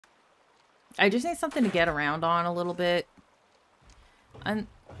I just need something to get around on a little bit. And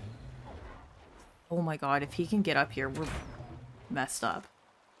oh my god, if he can get up here, we're messed up.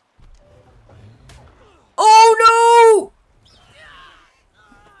 Oh no!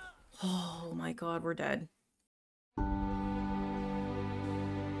 Oh my god, we're dead.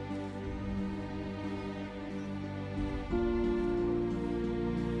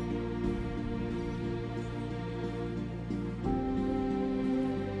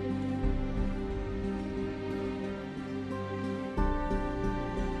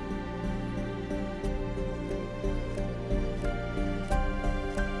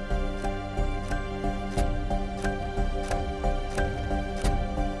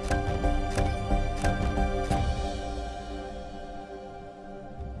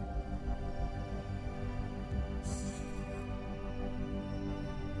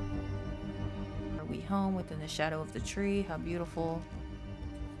 Home within the shadow of the tree. How beautiful.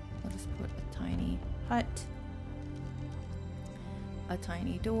 Let us put a tiny hut. A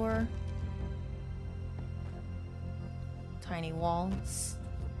tiny door. Tiny walls.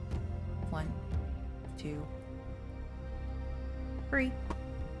 1, 2, 3.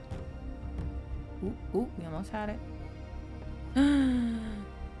 Ooh, ooh, we almost had it.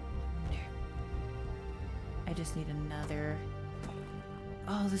 I just need another.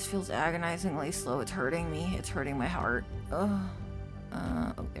 Oh, this feels agonizingly slow. It's hurting me. It's hurting my heart. Oh,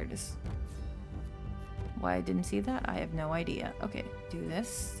 there it is. Why I didn't see that, I have no idea. Okay, do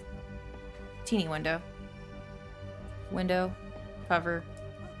this. Teeny window. Window. Cover.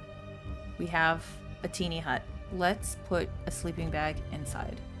 We have a teeny hut. Let's put a sleeping bag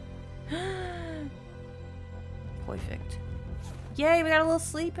inside. Perfect. Yay, we got a little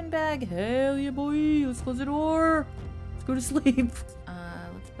sleeping bag. Hell yeah, boy. Let's close the door. Let's go to sleep.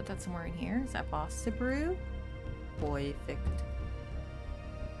 Let's put that somewhere in here. Is that possible? Perfect.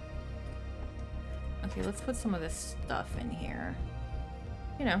 Okay, let's put some of this stuff in here.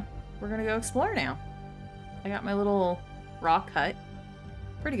 You know, we're gonna go explore now. I got my little rock hut.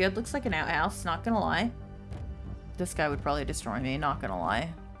 Pretty good. Looks like an outhouse, not gonna lie. This guy would probably destroy me, not gonna lie.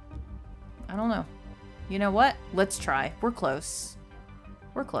 I don't know. You know what? Let's try. We're close.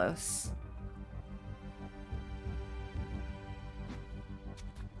 We're close.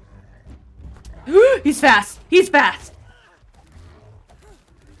 He's fast! He's fast!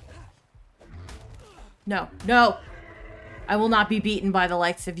 No, no! I will not be beaten by the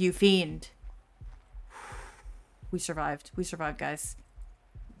likes of you, fiend. We survived. We survived, guys.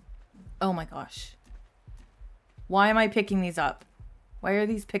 Oh my gosh. Why am I picking these up? Why are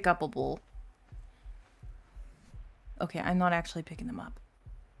these pick-upable? Okay, I'm not actually picking them up.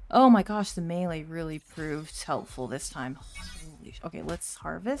 Oh my gosh, the melee really proved helpful this time. Holy okay, let's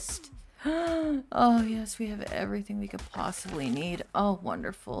harvest. Oh yes, we have everything we could possibly need. Oh,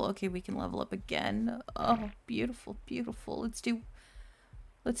 wonderful. Okay, we can level up again. Oh, beautiful, beautiful. Let's do...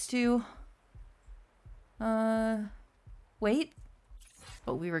 Wait.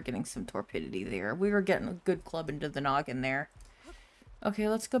 Oh, we were getting some torpidity there. We were getting a good club into the noggin there. Okay,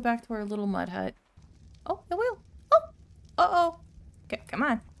 let's go back to our little mud hut. Oh, it will. Oh! Uh-oh. Okay, come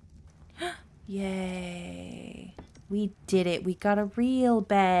on. Yay. We did it. We got a real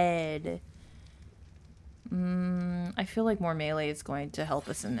bed. I feel like more melee is going to help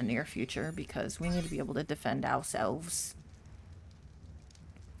us in the near future because we need to be able to defend ourselves.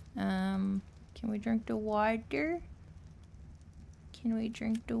 Can we drink the water? Can we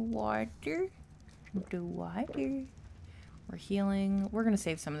drink the water? Drink the water. We're healing. We're gonna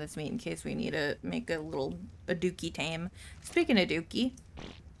save some of this meat in case we need to make a dookie tame. Speaking of dookie.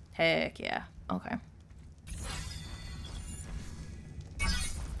 Heck yeah. Okay.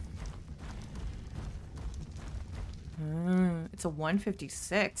 It's a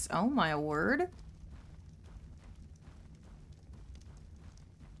 156. Oh my word.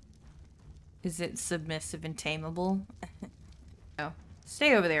 Is it submissive and tameable? Oh.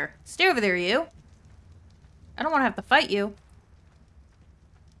 Stay over there. Stay over there, you. I don't want to have to fight you.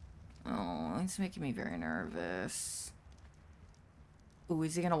 Oh, it's making me very nervous. Ooh,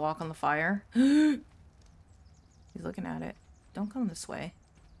 is he gonna walk on the fire? He's looking at it. Don't come this way.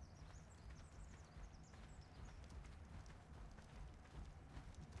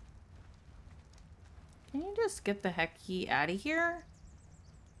 Can you just get the hecky out of here?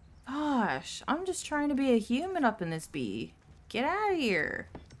 Gosh, I'm just trying to be a human up in this bee. Get out of here.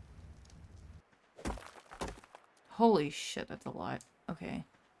 Holy shit, that's a lot. Okay.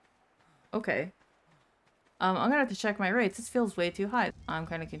 Okay. I'm gonna have to check my rates. This feels way too high. I'm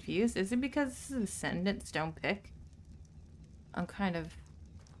kind of confused. Is it because this is Ascendants don't pick? I'm kind of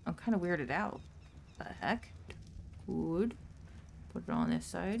weirded out. The heck? Wood. Put it on this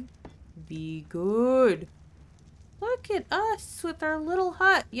side. Be good. Look at us with our little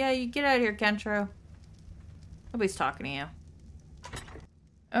hut. Yeah, you get out of here, Kentro. Nobody's talking to you.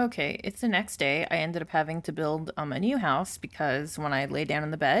 Okay, it's the next day. I ended up having to build a new house because when I lay down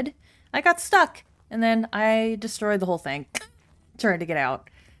in the bed, I got stuck. And then I destroyed the whole thing. Trying to get out.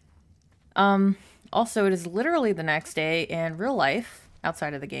 Also, it is literally the next day in real life,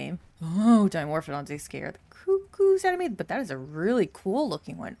 outside of the game. Oh, Dimorphodons, scare the cuckoos out of me. But that is a really cool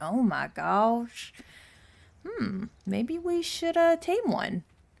looking one. Oh my gosh. Maybe we should tame one.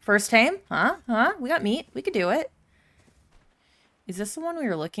 First tame? Huh? We got meat. We could do it. Is this the one we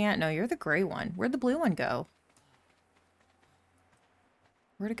were looking at? No, you're the gray one. Where'd the blue one go?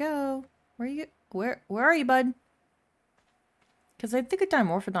 Where'd it go? Where are you? Where are you, bud? Because I think a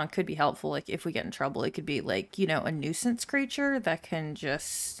Dimorphodon could be helpful. Like, if we get in trouble, it could be, like, you know, a nuisance creature that can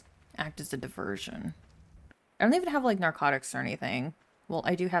just act as a diversion. I don't even have, like, narcotics or anything. Well,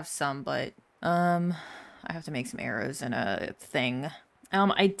 I do have some, but, I have to make some arrows and a thing.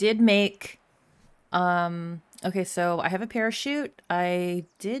 I did make, okay, so I have a parachute. I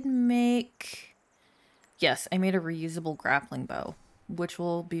did make, yes, I made a reusable grappling bow, which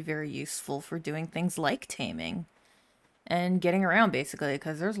will be very useful for doing things like taming and getting around, basically,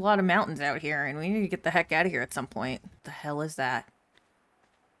 because there's a lot of mountains out here, and we need to get the heck out of here at some point. What the hell is that?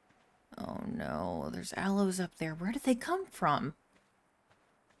 Oh no, there's aloes up there. Where did they come from?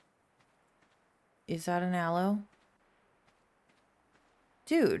 Is that an aloe?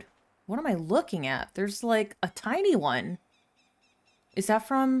 Dude, what am I looking at? There's like a tiny one. Is that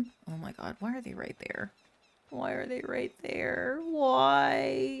from... Oh my god, why are they right there? Why are they right there?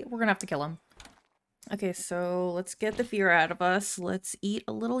 Why? We're gonna have to kill them. Okay, so let's get the fear out of us. Let's eat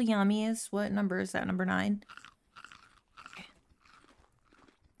a little yummies. What number is that? Number 9? Okay.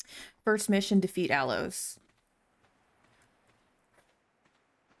 First mission, defeat aloes.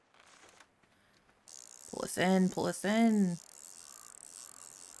 Pull us in, pull us in.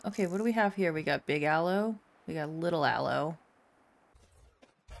 Okay, what do we have here? We got big aloe. We got little aloe.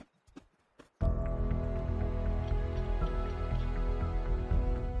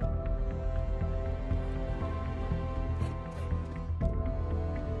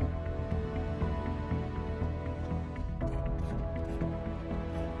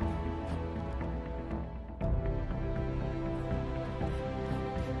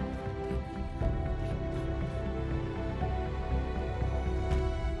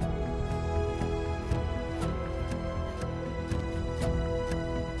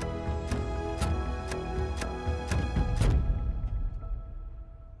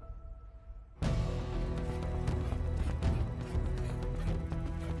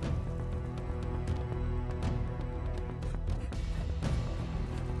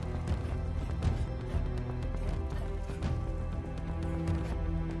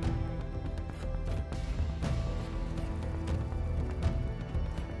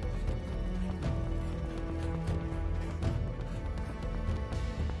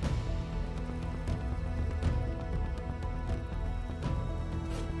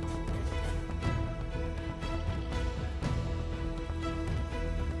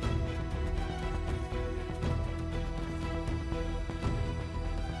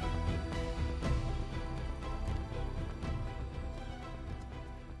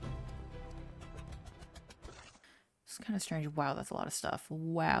 It's kind of strange. Wow, that's a lot of stuff.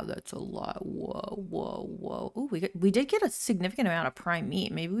 Wow, that's a lot. Whoa, whoa, whoa. Ooh, we did get a significant amount of prime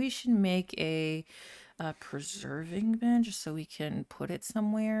meat. Maybe we should make a preserving bin just so we can put it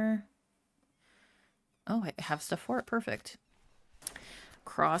somewhere. Oh, I have stuff for it. Perfect.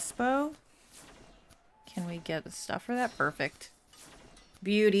 Crossbow. Can we get the stuff for that? Perfect.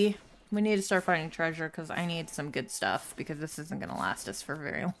 Beauty. We need to start finding treasure because I need some good stuff because this isn't going to last us for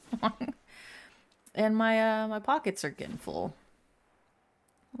very long. And my pockets are getting full.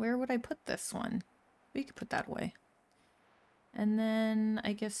 Where would I put this one? We could put that away. And then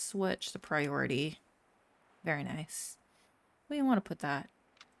I guess switch the priority. Very nice. We want to put that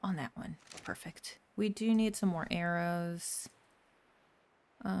on that one. Perfect. We do need some more arrows.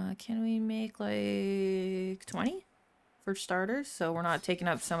 Can we make like 20 for starters so we're not taking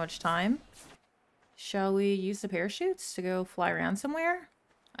up so much time? Shall we use the parachutes to go fly around somewhere?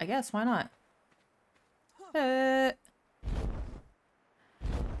 I guess, why not? I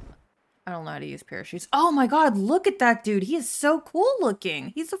don't know how to use parachutes. Oh my god, look at that dude. He is so cool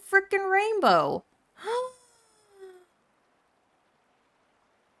looking. He's a freaking rainbow.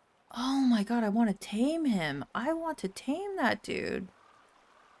 Oh my god, I want to tame him. I want to tame that dude.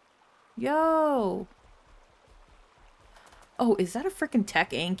 Yo. Oh, is that a freaking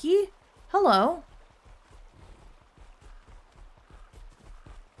tech Anki? Hello.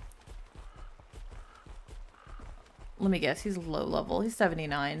 Let me guess. He's low level. He's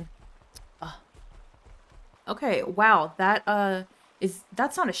 79. Okay, wow. That's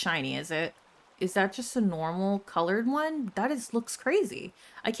not a shiny, is it? Is that just a normal colored one? Looks crazy.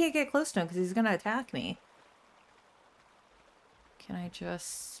 I can't get close to him because he's gonna attack me. Can I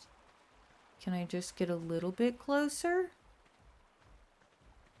just get a little bit closer?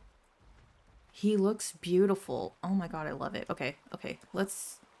 He looks beautiful. Oh my god, I love it. Okay, okay.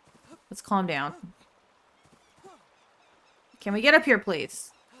 Let's calm down. Can we get up here,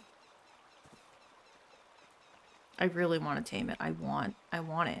 please? I really want to tame it. I want it. I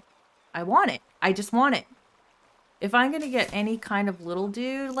want it. I just want it. If I'm going to get any kind of little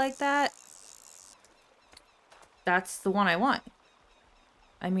dude like that, that's the one I want.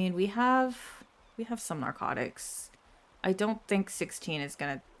 I mean, we have some narcotics. I don't think 16 is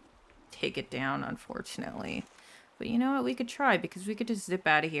going to take it down, unfortunately. But you know what? We could try, because we could just zip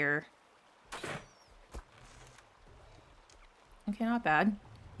out of here. Okay, not bad.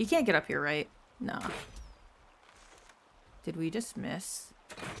 You can't get up here, right? No. Did we just miss?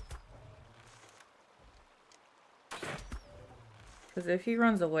 Because if he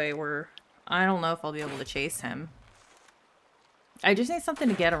runs away, I don't know if I'll be able to chase him. I just need something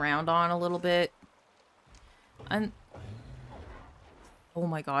to get around on a little bit. Oh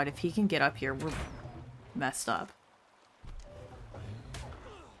my god, if he can get up here, we're messed up.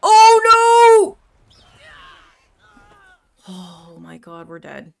 Oh no! Oh my god, we're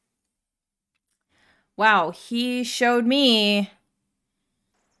dead. Wow, he showed me.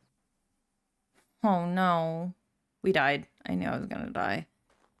 Oh no. We died. I knew I was gonna die.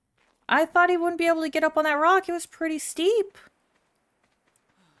 I thought he wouldn't be able to get up on that rock. It was pretty steep.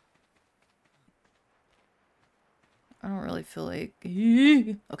 I don't really feel like...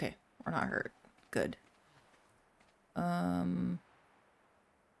 Okay, we're not hurt. Good. That's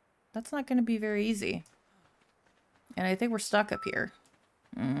not gonna be very easy. And I think we're stuck up here.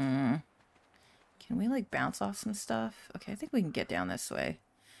 Can we, like, bounce off some stuff? Okay, I think we can get down this way.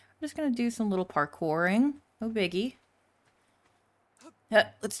 I'm just gonna do some little parkouring. No biggie.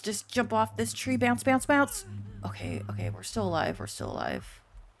 Let's just jump off this tree. Bounce, bounce, bounce. Okay, okay, we're still alive. We're still alive.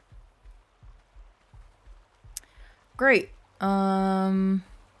 Great.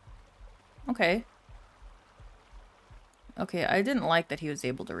 Okay. Okay, I didn't like that he was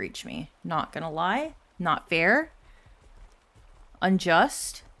able to reach me. Not gonna lie. Not fair.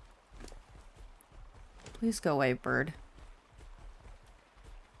 Unjust. Please go away, bird.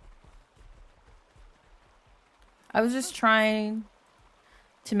 I was just trying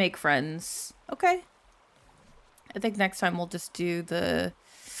to make friends. Okay. I think next time we'll just do the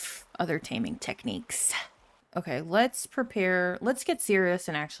other taming techniques. Okay, let's get serious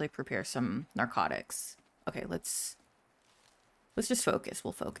and actually prepare some narcotics. Okay, let's just focus.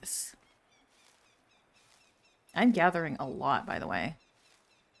 We'll focus. I'm gathering a lot, by the way.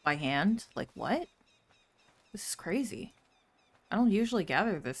 By hand? Like, what? This is crazy. I don't usually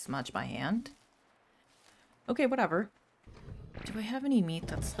gather this much by hand. Okay, whatever. Do I have any meat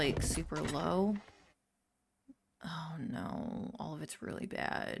that's, like, super low? Oh, no. All of it's really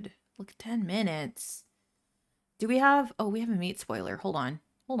bad. Look, 10 minutes. Do we have... Oh, we have a meat spoiler. Hold on.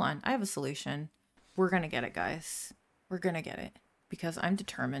 Hold on. I have a solution. We're gonna get it, guys. We're gonna get it. Because I'm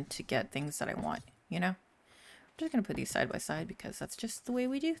determined to get things that I want, you know? I'm just gonna put these side by side because that's just the way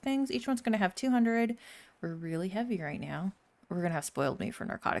we do things. Each one's gonna have 200. We're really heavy right now. We're gonna have spoiled meat for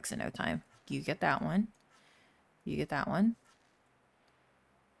narcotics in no time. You get that one. You get that one.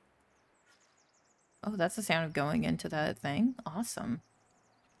 Oh, that's the sound of going into that thing. Awesome.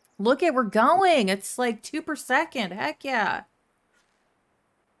 Look at, we're going. It's like 2 per second. Heck yeah.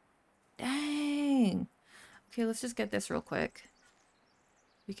 Dang. Okay, let's just get this real quick.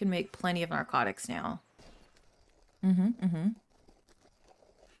 We can make plenty of narcotics now.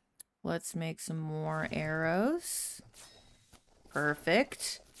 Let's make some more arrows.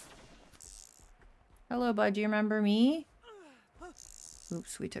 Perfect. Hello, bud. Do you remember me?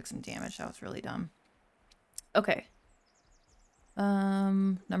 Oops, we took some damage. That was really dumb. Okay.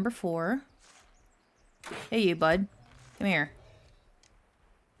 Number 4. Hey, you, bud. Come here.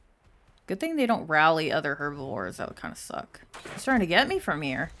 Good thing they don't rally other herbivores. That would kind of suck. He's trying to get me from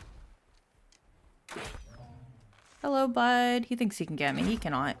here. Hello, bud. He thinks he can get me. He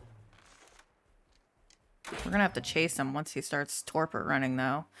cannot. We're gonna have to chase him once he starts torpor running,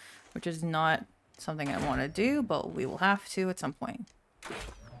 though. Which is not something I want to do, but we will have to at some point.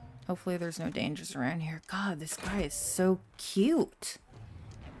 Hopefully there's no dangers around here. God, this guy is so cute.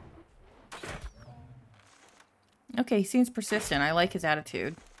 Okay, he seems persistent. I like his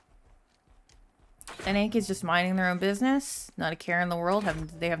attitude. And Anki's just minding their own business. Not a care in the world.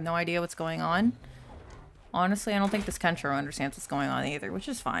 They have no idea what's going on. Honestly, I don't think this Kentro understands what's going on either, which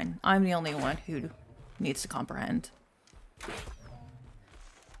is fine. I'm the only one who needs to comprehend.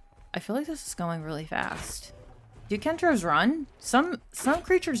 I feel like this is going really fast. Do Kentros run? Some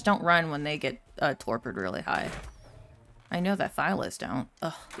creatures don't run when they get torpid really high. I know that Thylas don't.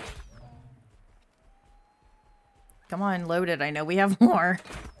 Ugh. Come on, load it. I know we have more.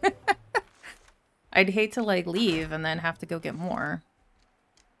 I'd hate to, like, leave and then have to go get more.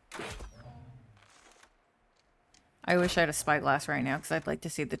 I wish I had a spyglass right now because I'd like to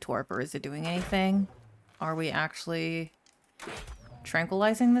see the torpor. Is it doing anything? Are we actually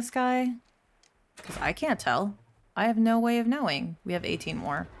tranquilizing this guy? Because I can't tell. I have no way of knowing. We have 18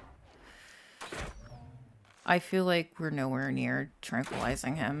 more. I feel like we're nowhere near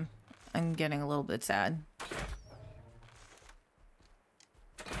tranquilizing him. I'm getting a little bit sad.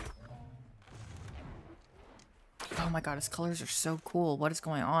 Oh my god, his colors are so cool. What is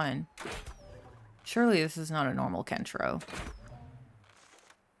going on? Surely this is not a normal Kentro.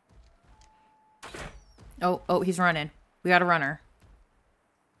 Oh, he's running. We got a runner.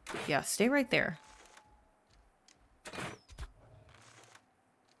 Yeah, stay right there.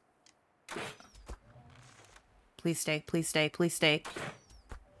 Please stay, please stay, please stay.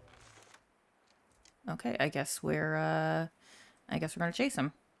 Okay, I guess we're gonna chase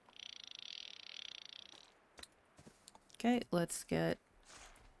him. Okay, let's get...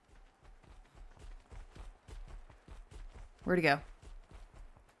 Where'd he go?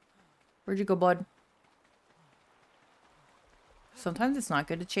 Where'd you go, bud? Sometimes it's not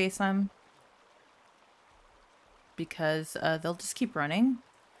good to chase them. Because they'll just keep running.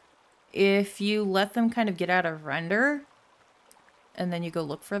 If you let them kind of get out of render, and then you go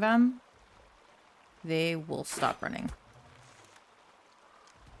look for them, they will stop running.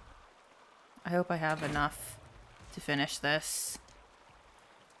 I hope I have enough to finish this.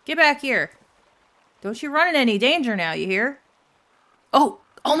 Get back here. Don't you run in any danger now, you hear? Oh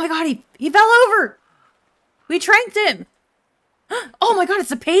my god, he fell over. We tranked him. Oh my god,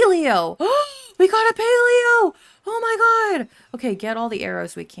 it's a paleo. We got a paleo. Oh my god. Okay, get all the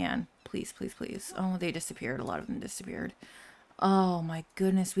arrows we can. Please, please, please. Oh, they disappeared. A lot of them disappeared. Oh my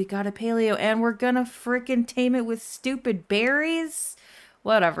goodness, we got a paleo and we're gonna freaking tame it with stupid berries?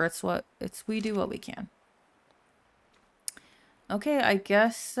 Whatever, we do what we can. Okay, I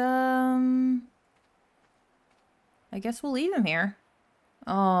guess we'll leave him here.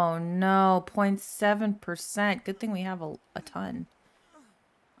 Oh no, 0.7%. Good thing we have a ton.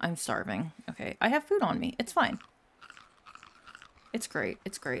 I'm starving. Okay, I have food on me. It's fine. It's great.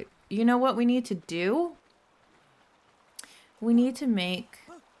 It's great. You know what we need to do? We need to make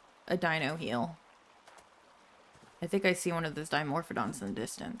a dino heal. I think I see one of those Dimorphodons in the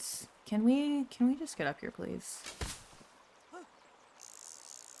distance. Can we just get up here, please?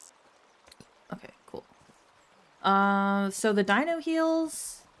 Okay, cool. So the dino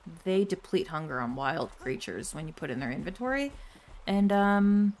heals, they deplete hunger on wild creatures when you put in their inventory.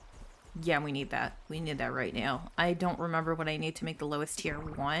 And, yeah, we need that. We need that right now. I don't remember what I need to make the lowest tier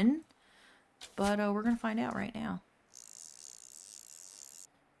 1. But, we're gonna find out right now.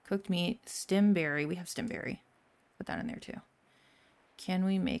 Cooked meat, stimberry. We have stimberry. Put that in there too. Can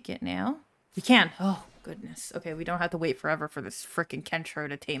we make it now? We can! Oh, goodness. Okay, we don't have to wait forever for this frickin' Kentro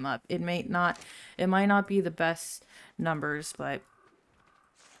to tame up. It might not be the best numbers, but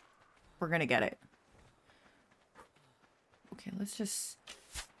we're gonna get it. Okay, let's just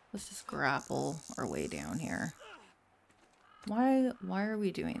grapple our way down here. Why are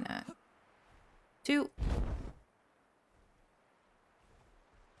we doing that? 2.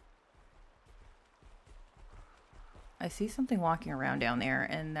 I see something walking around down there,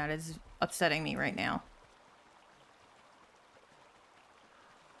 and that is upsetting me right now.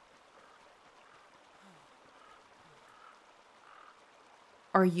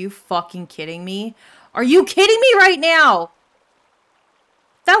 Are you fucking kidding me? Are you kidding me right now?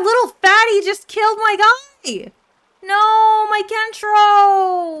 That little fatty just killed my guy! No, my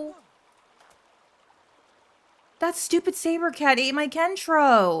Kentro! That stupid saber cat ate my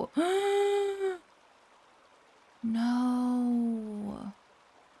Kentro! No.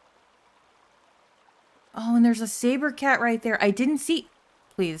 Oh, and there's a saber cat right there. I didn't see...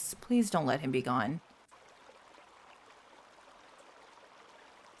 Please, please don't let him be gone.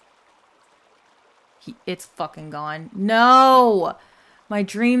 It's fucking gone. No! My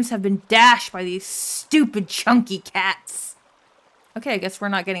dreams have been dashed by these stupid chunky cats. Okay, I guess we're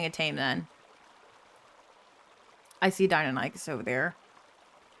not getting a tame then. I see Deinonychus over there.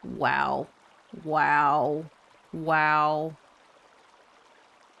 Wow. Wow. Wow.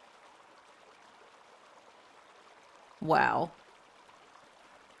 Wow.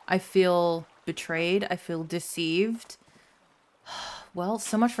 I feel betrayed. I feel deceived. Well,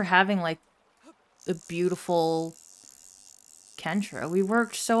 so much for having, like, a beautiful Kentra. We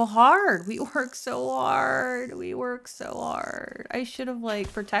worked so hard. We worked so hard. We worked so hard. I should have,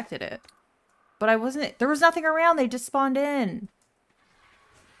 like, protected it. But I wasn't... There was nothing around. They just spawned in.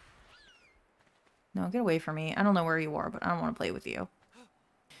 No, get away from me. I don't know where you are, but I don't want to play with you.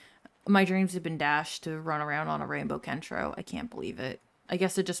 My dreams have been dashed to run around on a rainbow Kentro. I can't believe it. I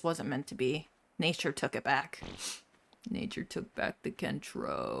guess it just wasn't meant to be. Nature took it back. Nature took back the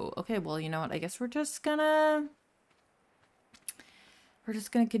Kentro. Okay, well, you know what? I guess we're just gonna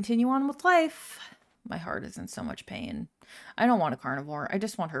continue on with life. My heart is in so much pain. I don't want a carnivore. I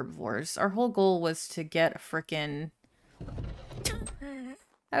just want herbivores. Our whole goal was to get a frickin'...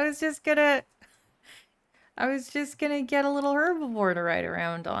 I was just gonna get a little herbivore to ride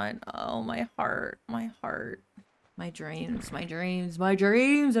around on. Oh, my heart. My heart. My dreams. My dreams. My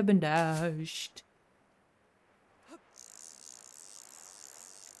dreams have been dashed.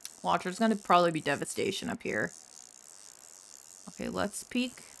 Watch, there's gonna probably be devastation up here. Okay, let's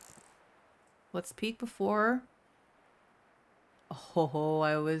peek. Let's peek before. Oh,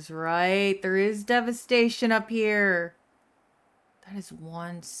 I was right. There is devastation up here. That is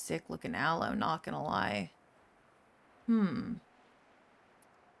one sick looking aloe, not gonna lie.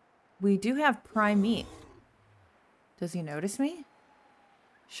 We do have prime meat. Does he notice me?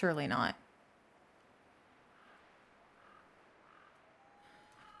 Surely not.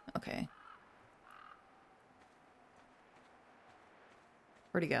 Okay.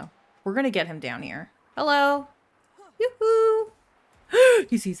 Where'd he go? We're gonna get him down here. Hello! Yoo-hoo!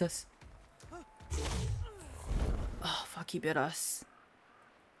 He sees us. Oh, fuck, he bit us.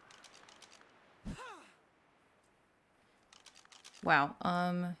 Wow,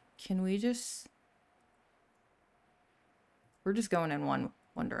 can we just... We're just going in one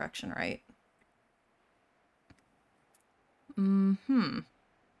direction, right?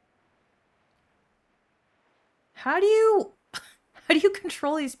 How do you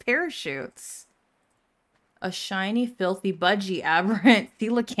control these parachutes? A shiny, filthy budgie, aberrant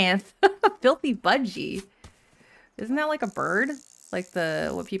coelacanth. Filthy budgie. Isn't that like a bird? Like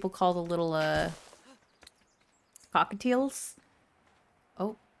what people call the little, cockatiels?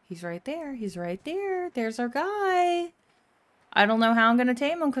 Oh, he's right there. He's right there. There's our guy. I don't know how I'm gonna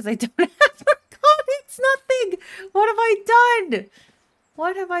tame him because I don't have narcotics. Nothing. What have I done?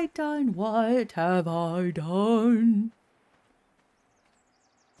 What have I done? What have I done?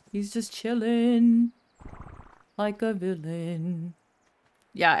 He's just chilling like a villain.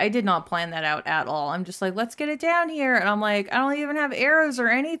 Yeah, I did not plan that out at all. I'm just like, let's get it down here. And I'm like, I don't even have arrows or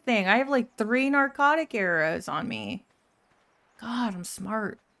anything. I have like 3 narcotic arrows on me. God, I'm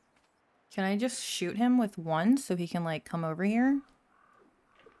smart. Can I just shoot him with 1 so he can like come over here?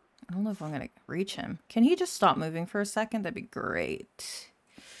 I don't know if I'm gonna reach him. Can he just stop moving for a second? That'd be great.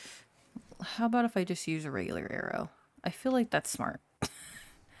 How about if I just use a regular arrow? I feel like that's smart.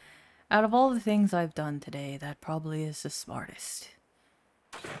 Out of all the things I've done today, that probably is the smartest.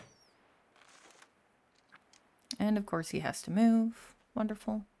 And of course he has to move.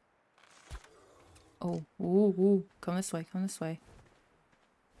 Wonderful. Oh, ooh, ooh. Come this way, come this way.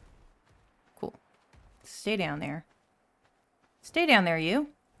 Cool. Stay down there. Stay down there, you.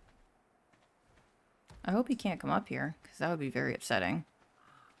 I hope he can't come up here, because that would be very upsetting.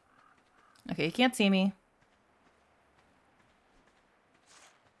 Okay, he can't see me.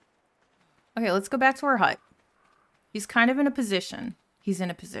 Okay, let's go back to our hut. He's kind of in a position. He's in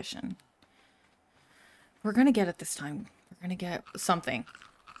a position. We're gonna get it this time. We're gonna get something.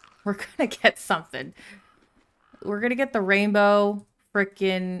 We're gonna get something. We're gonna get the rainbow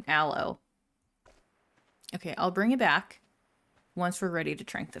frickin' aloe. Okay, I'll bring it back once we're ready to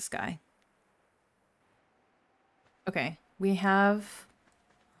trank this guy. Okay, we have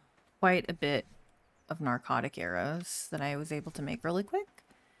quite a bit of narcotic arrows that I was able to make really quick.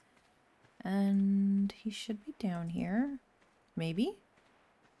 And he should be down here. Maybe?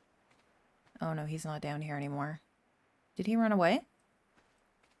 Oh no, he's not down here anymore. Did he run away?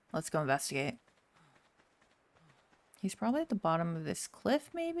 Let's go investigate. He's probably at the bottom of this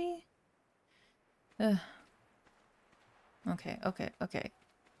cliff, maybe? Ugh. Okay, okay, okay.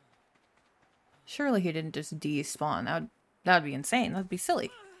 Surely he didn't just despawn. That'd be insane. That'd be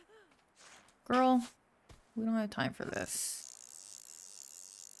silly. Girl, we don't have time for this.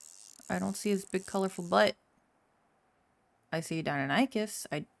 I don't see his big colorful butt. I see Deinonychus.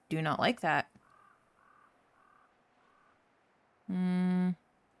 I do not like that.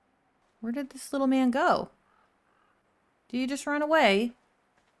 Where did this little man go? Did you just run away?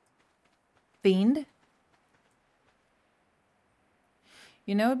 Fiend?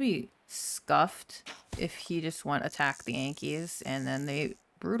 You know, it'd be scuffed if he just went attack the Yankees, and then they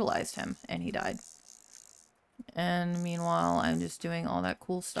brutalized him, and he died. And meanwhile, I'm just doing all that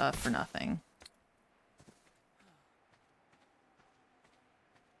cool stuff for nothing.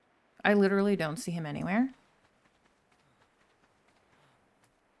 I literally don't see him anywhere.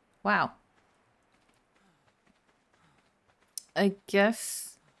 Wow. I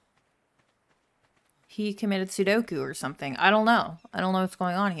guess he committed Sudoku or something. I don't know. I don't know what's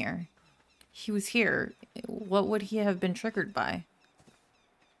going on here. He was here. What would he have been triggered by?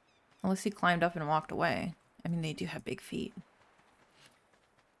 Unless he climbed up and walked away. I mean, they do have big feet.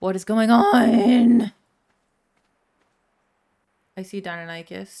 What is going on? I see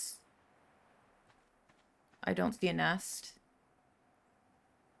Deinonychus. I don't see a nest.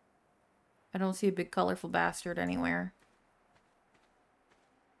 I don't see a big colorful bastard anywhere.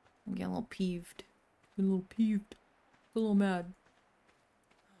 I'm getting a little peeved. A little peeved. A little mad.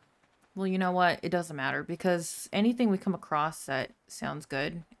 Well, you know what? It doesn't matter, because anything we come across that sounds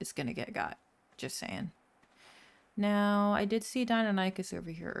good is gonna get got. Just saying. Now, I did see Deinonychus over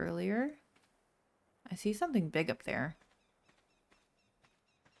here earlier. I see something big up there.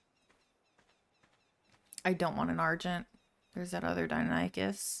 I don't want an Argent. There's that other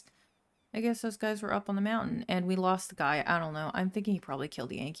Deinonychus. I guess those guys were up on the mountain, and we lost the guy. I don't know. I'm thinking he probably killed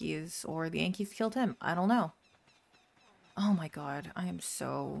the Yankees, or the Yankees killed him. I don't know. Oh my god, I am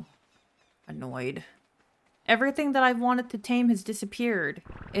so annoyed. Everything that I've wanted to tame has disappeared.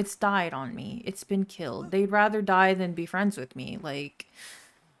 It's died on me. It's been killed. They'd rather die than be friends with me. Like,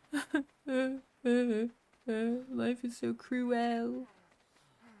 life is so cruel.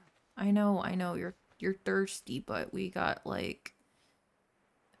 I know, you're thirsty, but we got, like,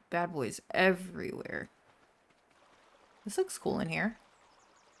 bad boys everywhere. This looks cool in here.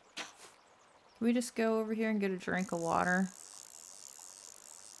 Can we just go over here and get a drink of water?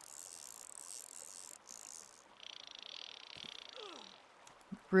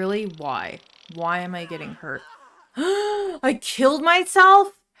 Really? Why? Why am I getting hurt? I killed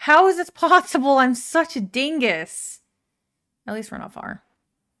myself? How is this possible? I'm such a dingus. At least we're not far.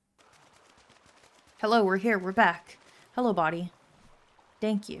 Hello, we're here. We're back. Hello, body.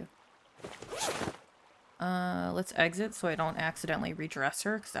 Thank you. Let's exit so I don't accidentally redress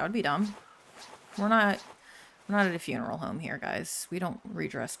her, because that would be dumb. We're not at a funeral home here, guys. We don't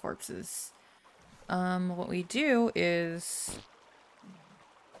redress corpses. What we do is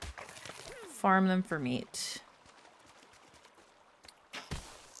farm them for meat.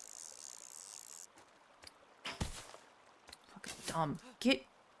 Fucking dumb. Get...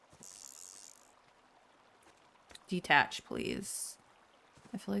 Detach, please.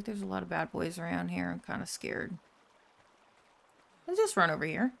 I feel like there's a lot of bad boys around here. I'm kind of scared. Let's just run over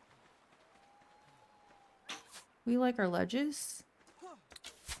here. We like our ledges.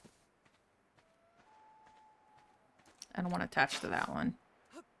 I don't want to attach to that one.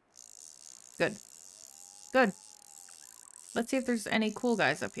 Good. Good. Let's see if there's any cool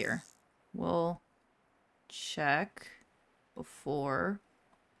guys up here. We'll check before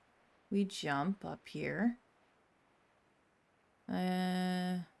we jump up here.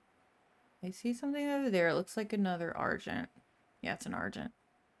 I see something over there. It looks like another Argent. Yeah, it's an Argent.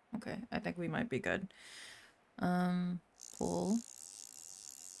 Okay, I think we might be good. Pull.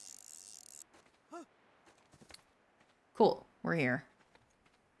 Cool, we're here.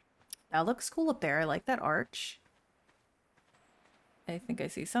 That looks cool up there. I like that arch. I think I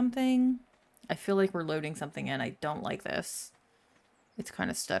see something. I feel like we're loading something in. I don't like this. It's kind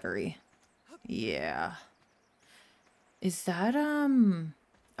of stuttery. Yeah. Is that,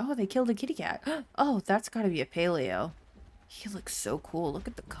 oh, they killed a kitty cat. Oh, that's gotta be a paleo. He looks so cool. Look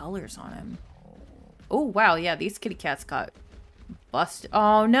at the colors on him. Oh, wow. Yeah, these kitty cats got busted.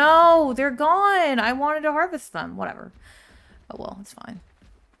 Oh, no. They're gone. I wanted to harvest them. Whatever. Oh, well, it's fine.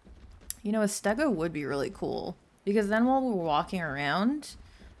 You know, a stego would be really cool. Because then while we're walking around,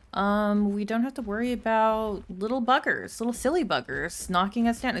 we don't have to worry about little buggers. Little silly buggers knocking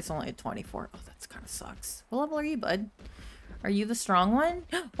us down. It's only a 24. Oh, that kind of sucks. What level are you, bud? Are you the strong one?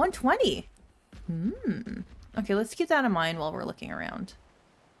 120. Okay, let's keep that in mind while we're looking around.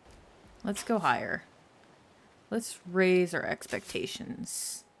 Let's go higher. Let's raise our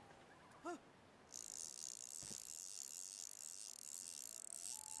expectations.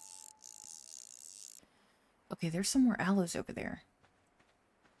 Okay, there's some more aloes over there.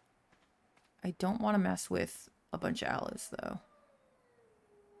 I don't want to mess with a bunch of aloes, though.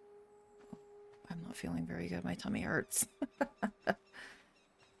 I'm not feeling very good. My tummy hurts.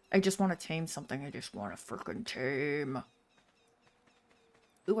 I just want to tame something. I just want to frickin' tame.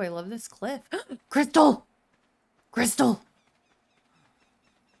 Ooh, I love this cliff. Crystal! Crystal!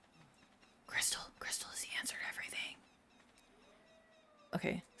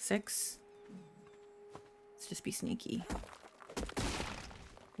 Okay, 6. Let's just be sneaky.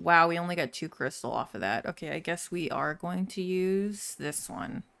 Wow, we only got 2 crystal off of that. Okay, I guess we are going to use this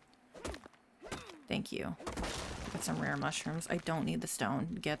one. Thank you. Got some rare mushrooms. I don't need the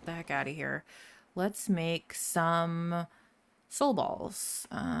stone. Get the heck out of here. Let's make some soul balls.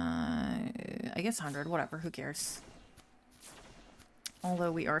 I guess 100. Whatever. Who cares?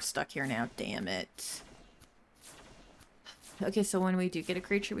 Although we are stuck here now. Damn it. Okay, so when we do get a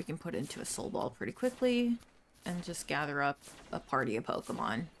creature, we can put it into a soul ball pretty quickly and just gather up a party of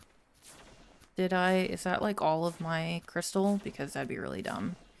Pokemon. Is that like all of my crystal? Because that'd be really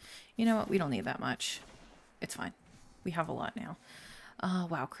dumb. You know what? We don't need that much. It's fine. We have a lot now.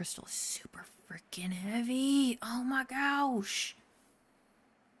 Wow, crystal is super freaking heavy. Oh my gosh.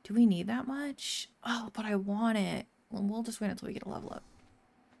 Do we need that much? Oh, but I want it. Well, we'll just wait until we get a level up.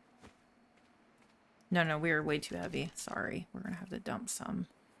 No, we are way too heavy. Sorry. We're going to have to dump some.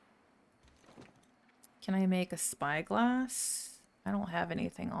 Can I make a spyglass? I don't have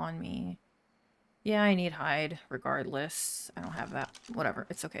anything on me. Yeah, I need hide regardless. I don't have that. Whatever.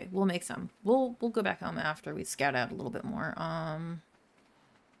 It's okay. We'll make some. We'll go back home after we scout out a little bit more. I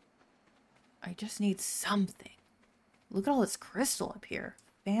just need something. Look at all this crystal up here.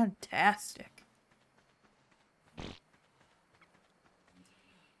 Fantastic.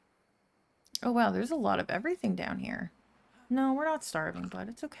 Oh wow, there's a lot of everything down here. No, we're not starving, but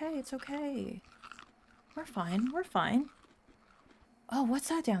it's okay. It's okay. We're fine. We're fine. Oh, what's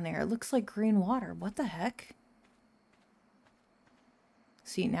that down there? It looks like green water. What the heck?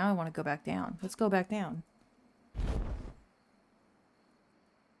 See, now I want to go back down. Let's go back down.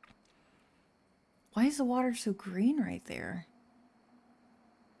 Why is the water so green right there?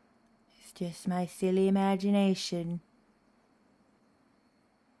 It's just my silly imagination.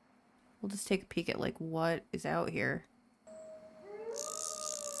 We'll just take a peek at like what is out here.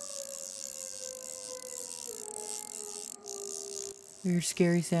 There's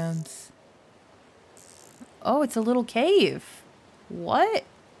scary sounds. Oh, it's a little cave. What?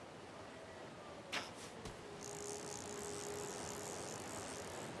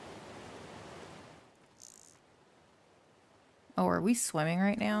 Oh, are we swimming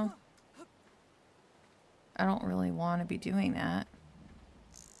right now? I don't really want to be doing that.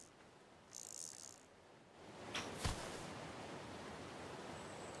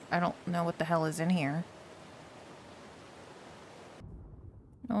 I don't know what the hell is in here.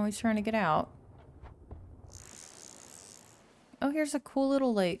 Oh, he's trying to get out. Oh, here's a cool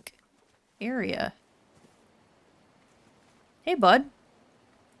little, like, area. Hey, bud.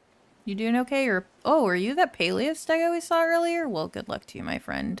 You doing okay? Or oh, are you that Paleist I always saw earlier? Well, good luck to you, my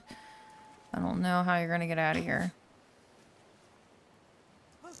friend. I don't know how you're gonna get out of here.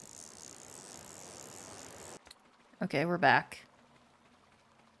 Okay, we're back.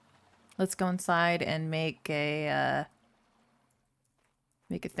 Let's go inside and make a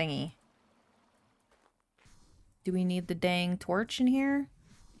thingy. Do we need the dang torch in here?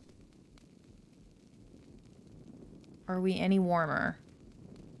 Are we any warmer?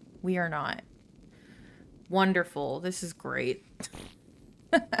 We are not. Wonderful. This is great.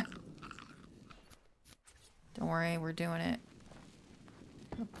 Don't worry, we're doing it.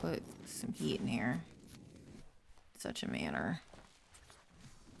 I'll put some heat in here. Such a manner.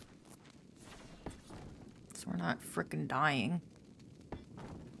 So we're not frickin' dying.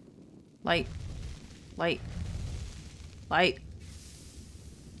 Light. Light. Light.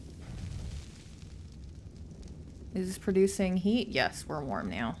 Is this producing heat? Yes, we're warm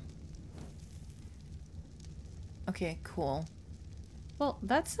now. Okay, cool. Well,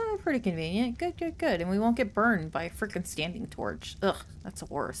 that's pretty convenient. Good, good, good. And we won't get burned by a freaking standing torch. Ugh, that's the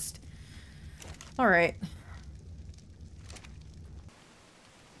worst. Alright.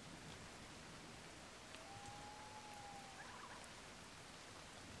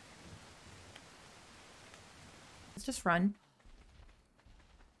 Let's just run.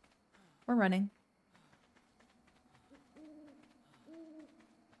 We're running.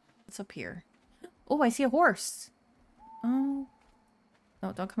 What's up here? Oh, I see a horse. Oh.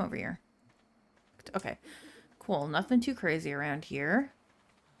 No, don't come over here. Okay. Cool. Nothing too crazy around here.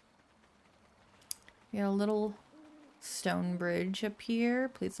 We got a little stone bridge up here.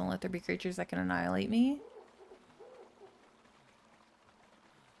 Please don't let there be creatures that can annihilate me.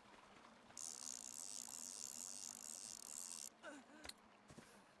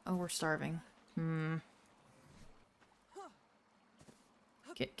 Oh, we're starving.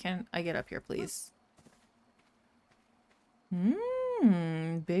 Can I get up here, please?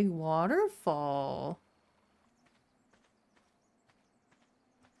 Big waterfall.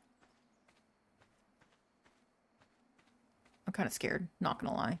 I'm kind of scared, not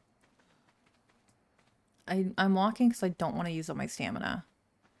gonna lie. I'm walking because I don't want to use up my stamina.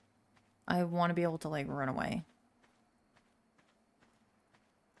 I want to be able to, like, run away.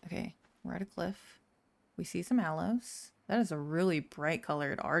 Okay, we're at a cliff. We see some aloes. That is a really bright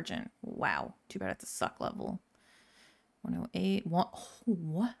colored argent. Wow. Too bad it's a suck level. 108.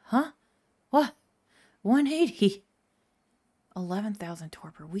 What? Huh? What? 180. 11,000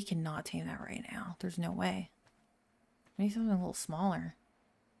 torpor. We cannot tame that right now. There's no way. I need something a little smaller.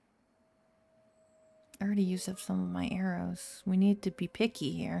 I already used up some of my arrows. We need to be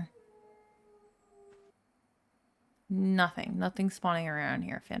picky here. Nothing spawning around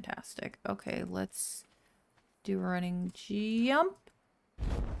here. Fantastic. Okay, let's do a running jump.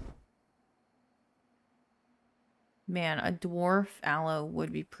 Man, a dwarf aloe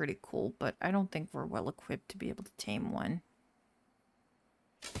would be pretty cool, but I don't think we're well equipped to be able to tame one.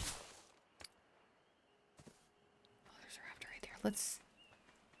 Oh, there's a raptor right there. Let's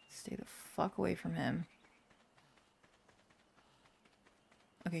stay the fuck away from him.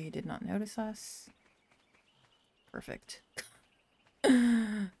 Okay, he did not notice us. Perfect.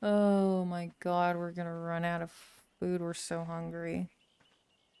 Oh my god, we're gonna run out of food. We're so hungry.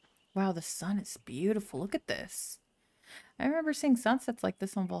 Wow, the sun is beautiful. Look at this. I remember seeing sunsets like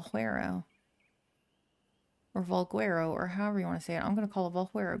this on Valguero. Or Valguero, or however you want to say it. I'm gonna call it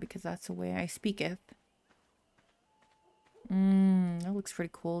Valguero because that's the way I speak it. That looks pretty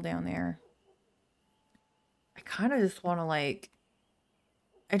cool down there. I kind of just want to, like...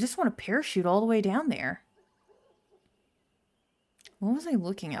 I just want to parachute all the way down there. What was I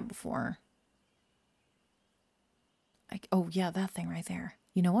looking at before? Oh, yeah, that thing right there.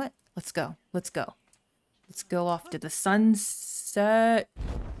 You know what? Let's go. Let's go. Let's go off to the sunset.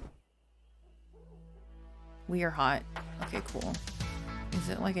 We are hot. Okay, cool. Is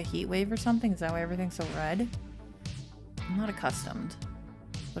it like a heat wave or something? Is that why everything's so red? I'm not accustomed.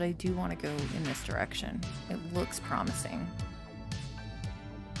 But I do want to go in this direction. It looks promising.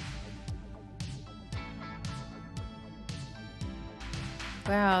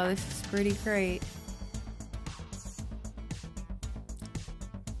 Wow, this is pretty great.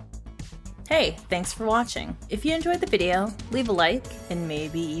 Hey, thanks for watching. If you enjoyed the video, leave a like and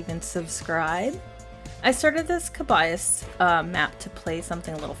maybe even subscribe. I started this Caballus map to play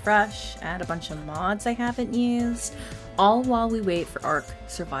something a little fresh, add a bunch of mods I haven't used, all while we wait for ARK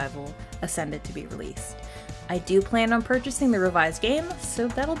Survival Ascended to be released. I do plan on purchasing the revised game, so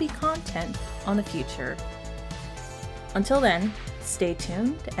that'll be content on the future. Until then, stay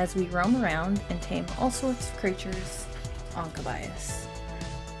tuned as we roam around and tame all sorts of creatures on Caballus.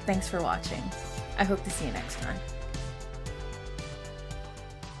 Thanks for watching. I hope to see you next time.